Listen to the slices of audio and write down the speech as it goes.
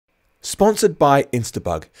sponsored by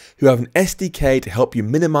Instabug, who have an SDK to help you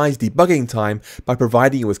minimize debugging time by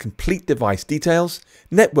providing you with complete device details,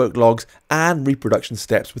 network logs, and reproduction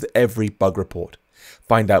steps with every bug report.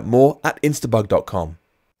 Find out more at instabug.com.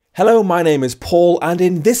 Hello, my name is Paul, and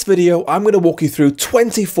in this video, I'm going to walk you through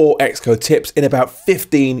 24 Xcode tips in about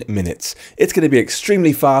 15 minutes. It's going to be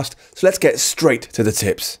extremely fast, so let's get straight to the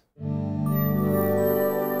tips.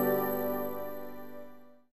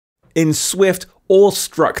 In Swift, all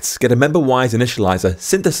structs get a member-wise initializer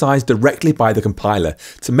synthesized directly by the compiler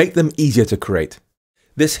to make them easier to create.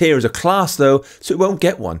 This here is a class though, so it won't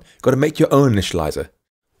get one. Got to make your own initializer.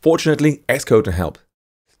 Fortunately, Xcode can help.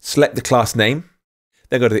 Select the class name,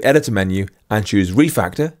 then go to the editor menu and choose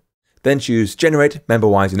refactor, then choose generate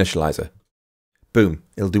member-wise initializer. Boom,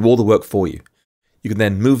 it'll do all the work for you. You can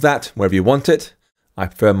then move that wherever you want it. I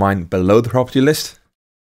prefer mine below the property list,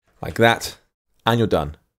 like that, and you're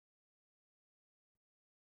done.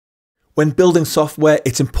 When building software,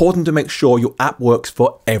 it's important to make sure your app works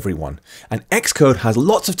for everyone, and Xcode has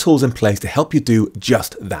lots of tools in place to help you do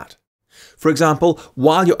just that. For example,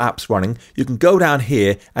 while your app's running, you can go down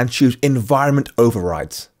here and choose Environment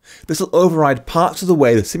Overrides. This will override parts of the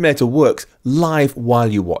way the simulator works live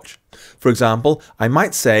while you watch. For example, I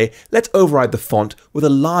might say, let's override the font with a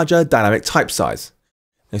larger dynamic type size.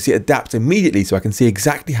 And you see it adapts immediately so I can see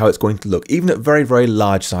exactly how it's going to look, even at very, very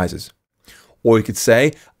large sizes. Or you could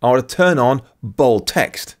say, I want to turn on bold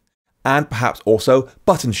text and perhaps also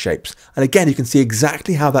button shapes. And again, you can see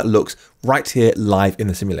exactly how that looks right here live in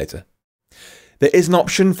the simulator. There is an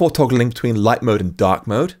option for toggling between light mode and dark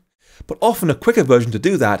mode, but often a quicker version to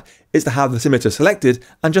do that is to have the simulator selected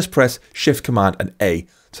and just press Shift Command and A to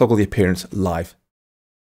toggle the appearance live.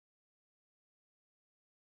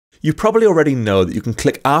 You probably already know that you can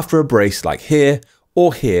click after a brace like here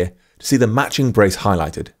or here to see the matching brace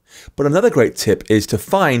highlighted. But another great tip is to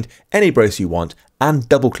find any brace you want and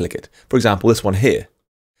double click it. For example, this one here.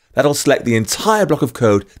 That'll select the entire block of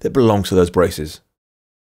code that belongs to those braces.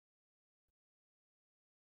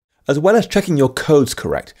 As well as checking your code's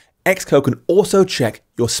correct, Xcode can also check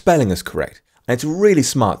your spelling is correct. And it's really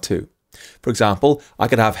smart too. For example, I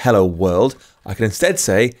could have hello world. I can instead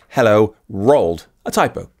say hello rolled, a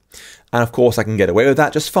typo. And of course I can get away with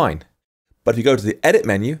that just fine. But if you go to the edit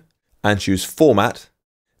menu and choose format,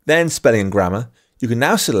 then spelling and grammar, you can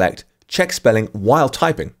now select check spelling while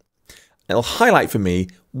typing. And it'll highlight for me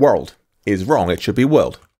world is wrong, it should be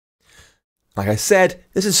world. Like I said,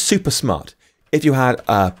 this is super smart. If you had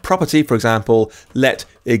a property, for example, let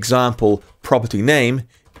example property name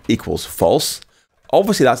equals false,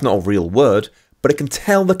 obviously that's not a real word, but it can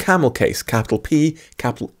tell the camel case, capital P,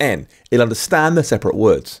 capital N. It'll understand the separate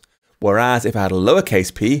words. Whereas if I had a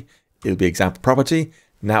lowercase p, it would be example property,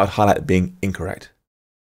 now it'd highlight it being incorrect.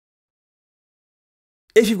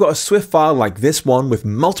 If you've got a Swift file like this one with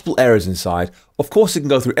multiple errors inside, of course you can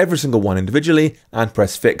go through every single one individually and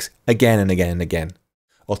press fix again and again and again.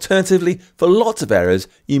 Alternatively, for lots of errors,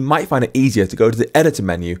 you might find it easier to go to the editor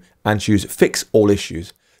menu and choose fix all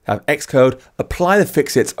issues. Have Xcode apply the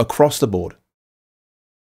fix-its across the board.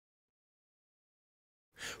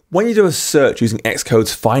 When you do a search using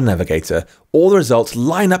Xcode's Find Navigator, all the results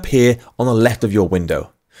line up here on the left of your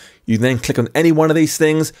window. You then click on any one of these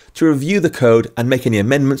things to review the code and make any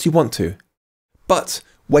amendments you want to. But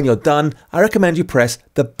when you're done, I recommend you press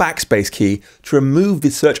the backspace key to remove the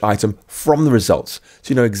search item from the results,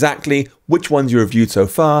 so you know exactly which ones you reviewed so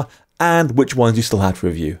far and which ones you still have to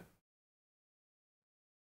review.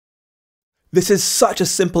 This is such a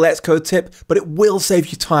simple Xcode tip, but it will save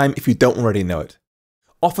you time if you don't already know it.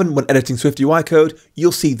 Often when editing SwiftUI code,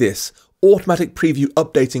 you'll see this, automatic preview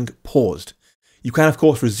updating paused. You can of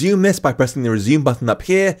course resume this by pressing the resume button up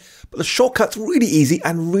here, but the shortcut's really easy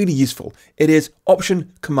and really useful. It is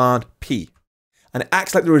Option Command P, and it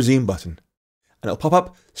acts like the resume button, and it'll pop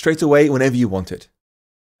up straight away whenever you want it.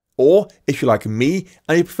 Or if you're like me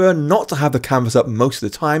and you prefer not to have the canvas up most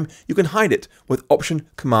of the time, you can hide it with Option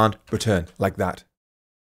Command Return, like that.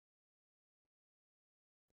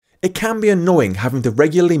 It can be annoying having to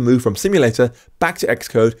regularly move from simulator back to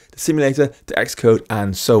Xcode, to simulator to Xcode,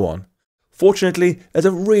 and so on. Fortunately, there's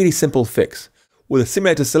a really simple fix. With the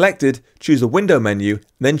simulator selected, choose the window menu,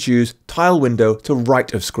 then choose Tile Window to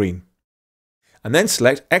right of screen. And then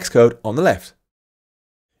select Xcode on the left.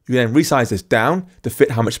 You can then resize this down to fit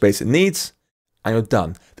how much space it needs, and you're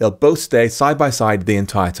done. They'll both stay side by side the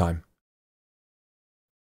entire time.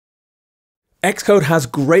 Xcode has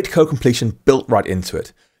great code completion built right into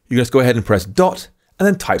it. You can just go ahead and press dot, and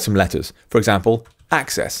then type some letters. For example,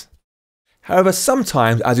 access. However,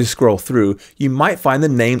 sometimes as you scroll through, you might find the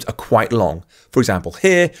names are quite long. For example,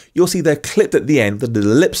 here, you'll see they're clipped at the end with an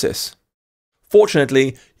ellipsis. Fortunately,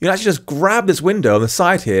 you can actually just grab this window on the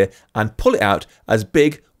side here and pull it out as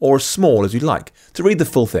big or as small as you like to read the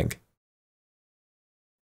full thing.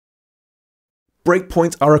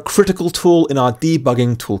 Breakpoints are a critical tool in our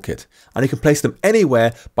debugging toolkit, and you can place them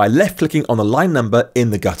anywhere by left-clicking on the line number in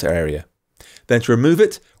the gutter area. Then to remove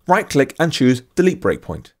it, right-click and choose Delete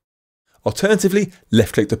Breakpoint. Alternatively,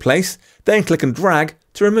 left-click to place, then click and drag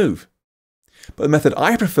to remove. But the method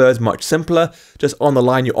I prefer is much simpler. Just on the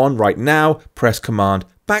line you're on right now, press Command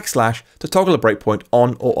 / to toggle a breakpoint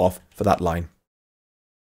on or off for that line.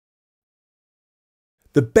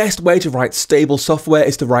 The best way to write stable software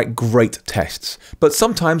is to write great tests, but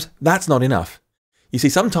sometimes that's not enough. You see,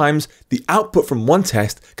 sometimes the output from one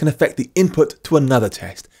test can affect the input to another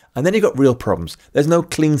test, and then you've got real problems. There's no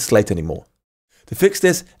clean slate anymore. To fix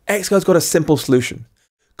this, Xcode's got a simple solution.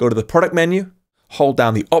 Go to the Product menu, hold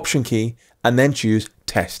down the Option key, and then choose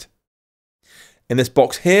Test. In this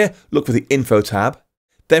box here, look for the Info tab,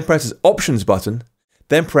 then press this Options button,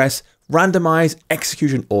 then press Randomize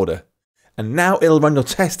Execution Order. And now it'll run your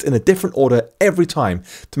tests in a different order every time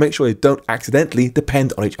to make sure you don't accidentally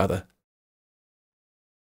depend on each other.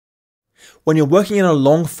 When you're working in a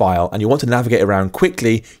long file and you want to navigate around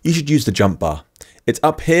quickly, you should use the jump bar. It's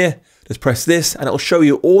up here, just press this and it'll show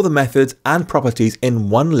you all the methods and properties in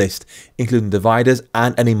one list, including dividers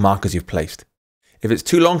and any markers you've placed. If it's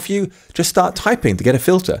too long for you, just start typing to get a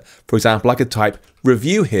filter. For example, I could type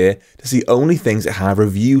review here to see only things that have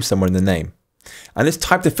review somewhere in the name. And this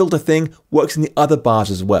type to filter thing works in the other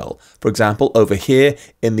bars as well. For example, over here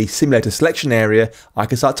in the simulator selection area, I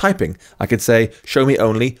can start typing. I could say, show me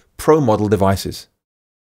only Pro model devices.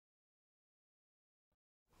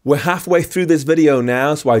 We're halfway through this video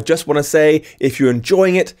now, so I just want to say, if you're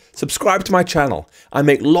enjoying it, subscribe to my channel. I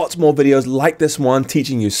make lots more videos like this one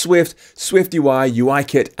teaching you Swift, SwiftUI,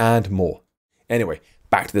 UIKit, and more. Anyway,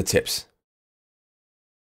 back to the tips.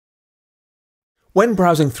 When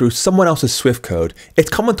browsing through someone else's Swift code, it's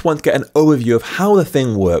common to want to get an overview of how the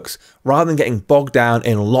thing works, rather than getting bogged down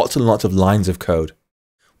in lots and lots of lines of code.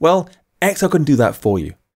 Well, Xcode can do that for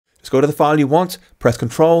you. Just go to the file you want, press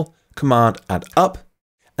Ctrl, Command, and up,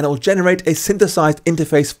 and it will generate a synthesized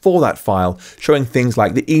interface for that file, showing things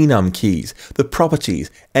like the enum keys, the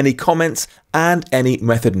properties, any comments, and any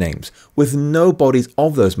method names, with no bodies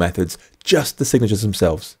of those methods, just the signatures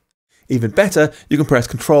themselves. Even better, you can press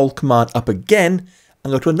Ctrl, Command up again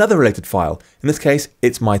and go to another related file. In this case,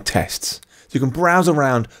 it's my tests. So you can browse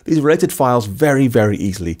around these related files very, very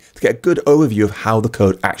easily to get a good overview of how the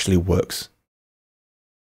code actually works.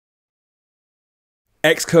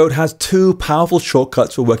 Xcode has two powerful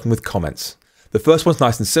shortcuts for working with comments. The first one's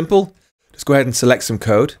nice and simple. Just go ahead and select some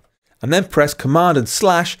code and then press Command and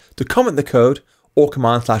 / to comment the code, or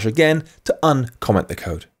Command / again to uncomment the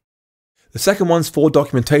code. The second one's for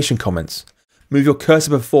documentation comments. Move your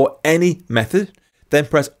cursor before any method, then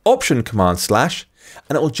press Option Command /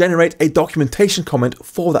 and it will generate a documentation comment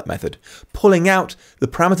for that method, pulling out the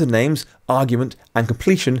parameter names, argument, and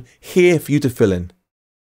completion here for you to fill in.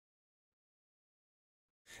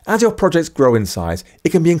 As your projects grow in size,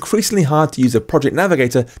 it can be increasingly hard to use a project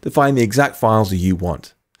navigator to find the exact files you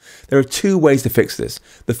want. There are two ways to fix this.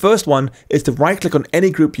 The first one is to right-click on any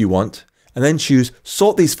group you want, and then choose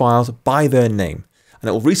Sort these files by their name, and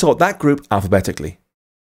it will resort that group alphabetically.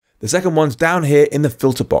 The second one's down here in the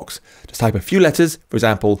filter box. Just type a few letters, for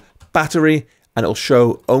example, battery, and it'll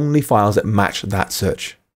show only files that match that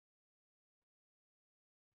search.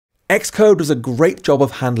 Xcode does a great job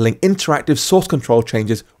of handling interactive source control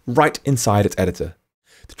changes right inside its editor.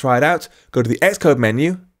 To try it out, go to the Xcode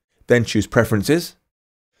menu, then choose Preferences,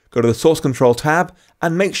 go to the Source Control tab,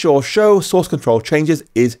 and make sure Show Source Control Changes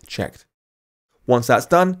is checked. Once that's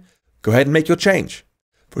done, go ahead and make your change.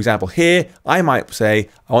 For example, here I might say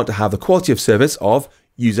I want to have the quality of service of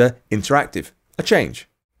user interactive, a change.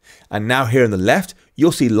 And now here on the left,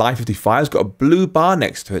 you'll see line 55's got a blue bar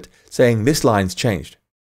next to it saying this line's changed.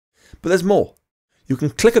 But there's more. You can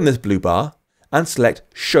click on this blue bar and select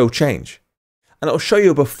Show Change. And it'll show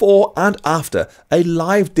you before and after a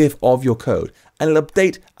live diff of your code, and it'll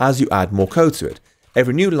update as you add more code to it.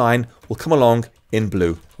 Every new line will come along in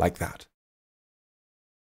blue like that.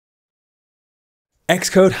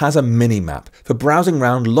 Xcode has a minimap for browsing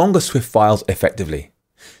around longer Swift files effectively.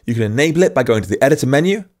 You can enable it by going to the Editor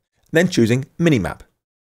menu, then choosing Minimap.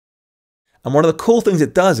 And one of the cool things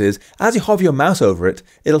it does is, as you hover your mouse over it,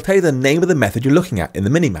 it'll tell you the name of the method you're looking at in the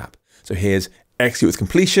minimap. So here's execute with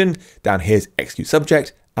completion, down here's execute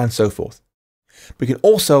subject, and so forth. But you can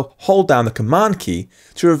also hold down the Command key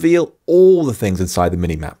to reveal all the things inside the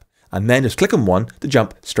minimap, and then just click on one to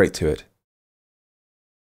jump straight to it.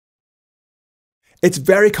 It's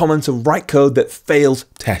very common to write code that fails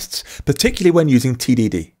tests, particularly when using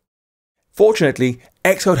TDD. Fortunately,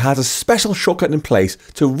 Xcode has a special shortcut in place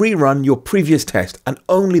to rerun your previous test, and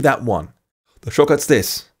only that one. The shortcut's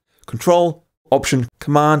this: Control, Option,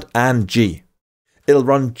 Command, and G. It'll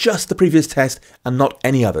run just the previous test and not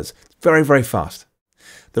any others. Very, very fast.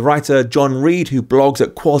 The writer John Reed, who blogs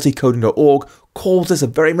at qualitycoding.org, calls this a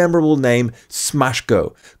very memorable name, Smash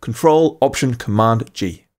Go. Control, Option, Command,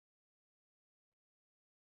 G.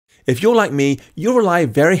 If you're like me, you'll rely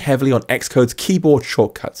very heavily on Xcode's keyboard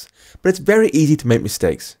shortcuts, but it's very easy to make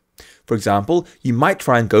mistakes. For example, you might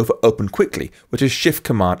try and go for Open Quickly, which is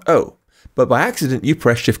Shift-Command-O, but by accident you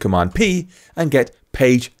press Shift-Command-P and get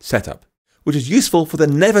Page Setup, which is useful for the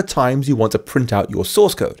never times you want to print out your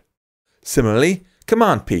source code. Similarly,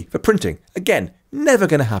 Command-P for printing, again, never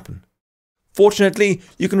going to happen. Fortunately,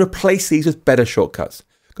 you can replace these with better shortcuts.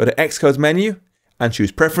 Go to Xcode's menu and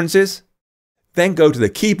choose Preferences, then go to the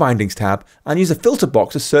Key Bindings tab and use a filter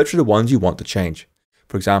box to search for the ones you want to change.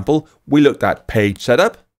 For example, we looked at Page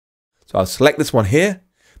Setup, so I'll select this one here,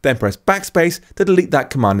 then press Backspace to delete that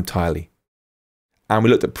command entirely. And we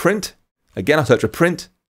looked at Print, again I'll search for Print,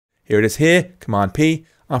 here it is here, Command P,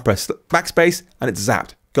 I'll press Backspace and it's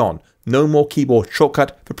zapped, gone. No more keyboard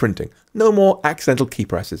shortcut for printing, no more accidental key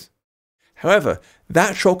presses. However,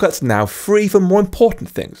 that shortcut's now free for more important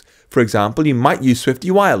things. For example, you might use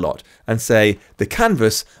SwiftUI a lot and say, the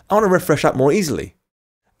canvas, I want to refresh that more easily.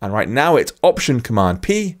 And right now it's Option Command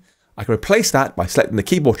P. I can replace that by selecting the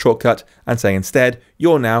keyboard shortcut and saying instead,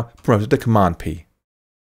 you're now promoted to Command P.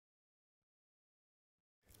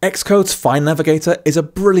 Xcode's Find Navigator is a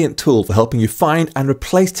brilliant tool for helping you find and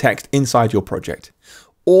replace text inside your project.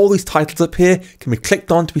 All these titles up here can be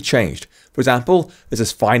clicked on to be changed. For example, there's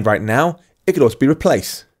this Find right now, it could also be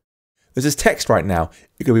Replace. There's this Text right now,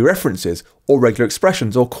 it could be References, or Regular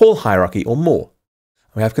Expressions, or Call Hierarchy, or more.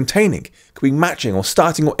 We have Containing, it could be matching or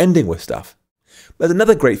starting or ending with stuff. There's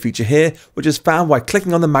another great feature here, which is found by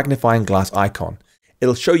clicking on the magnifying glass icon.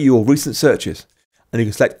 It'll show you your recent searches, and you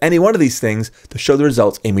can select any one of these things to show the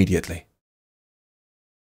results immediately.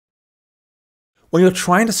 When you're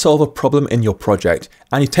trying to solve a problem in your project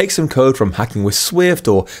and you take some code from Hacking with Swift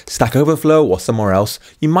or Stack Overflow or somewhere else,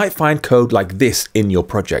 you might find code like this in your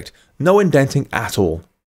project. No indenting at all.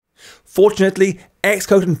 Fortunately,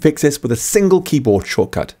 Xcode can fix this with a single keyboard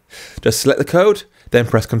shortcut. Just select the code, then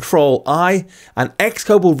press Ctrl-I, and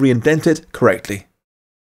Xcode will reindent it correctly.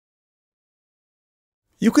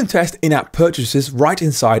 You can test in-app purchases right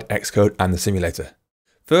inside Xcode and the simulator.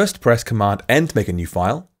 First, press Command-N to make a new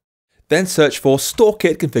file. Then search for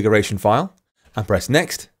StoreKit configuration file and press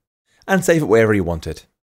Next and save it wherever you want it.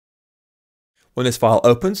 When this file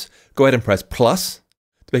opens, go ahead and press plus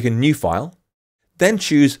to make a new file. Then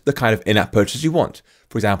choose the kind of in-app purchase you want.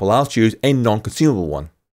 For example, I'll choose a non-consumable one.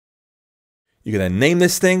 You can then name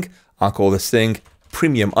this thing. I'll call this thing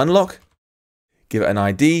Premium Unlock. Give it an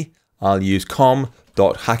ID. I'll use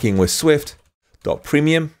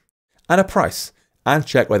com.hackingwithswift.premium and a price and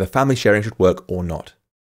check whether family sharing should work or not.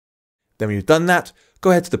 Then when you've done that,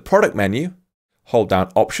 go ahead to the product menu, hold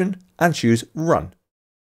down Option and choose Run.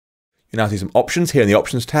 You now see some options here in the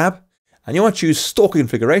Options tab, and you want to choose Store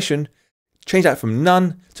Configuration, change that from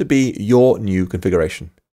None to be Your New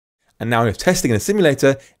Configuration. And now when you're testing in a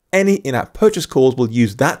simulator, any in-app purchase calls will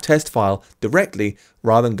use that test file directly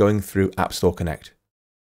rather than going through App Store Connect.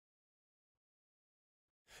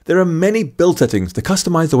 There are many build settings to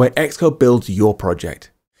customize the way Xcode builds your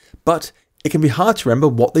project, but it can be hard to remember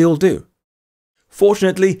what they all do.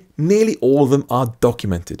 Fortunately, nearly all of them are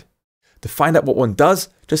documented. To find out what one does,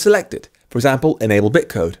 just select it. For example, enable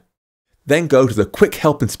bitcode. Then go to the Quick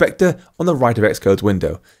Help Inspector on the right of Xcode's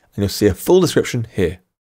window, and you'll see a full description here.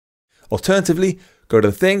 Alternatively, go to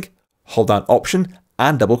the thing, hold down Option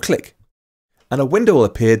and double click, and a window will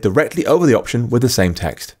appear directly over the option with the same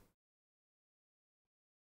text.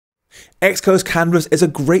 Xcode's Canvas is a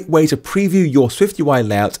great way to preview your SwiftUI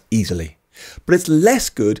layouts easily, but it's less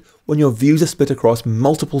good when your views are split across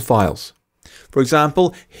multiple files. For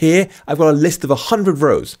example, here I've got a list of 100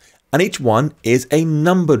 rows, and each one is a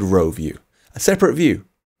numbered row view, a separate view.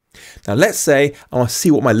 Now let's say I want to see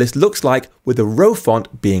what my list looks like with the row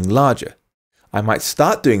font being larger. I might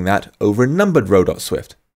start doing that over in numbered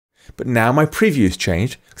row.swift, but now my preview's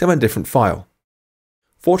changed because I'm in a different file.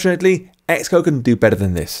 Fortunately, Xcode can do better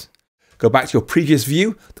than this. Go back to your previous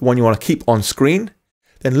view, the one you want to keep on screen,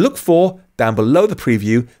 then look for, down below the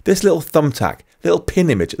preview, this little thumbtack, little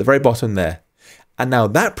pin image at the very bottom there. And now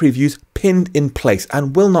that preview's pinned in place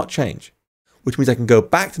and will not change, which means I can go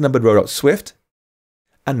back to numbered row.swift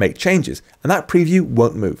and make changes, and that preview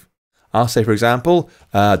won't move. I'll say, for example,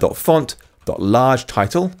 .font, initializers.large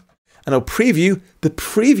title, and I'll preview the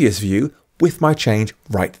previous view with my change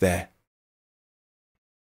right there.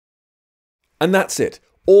 And that's it.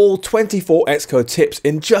 All 24 Xcode tips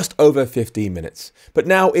in just over 15 minutes. But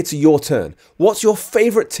now it's your turn. What's your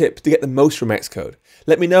favorite tip to get the most from Xcode?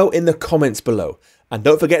 Let me know in the comments below. And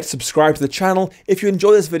don't forget to subscribe to the channel if you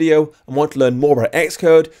enjoy this video and want to learn more about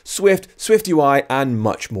Xcode, Swift, SwiftUI, and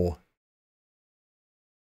much more.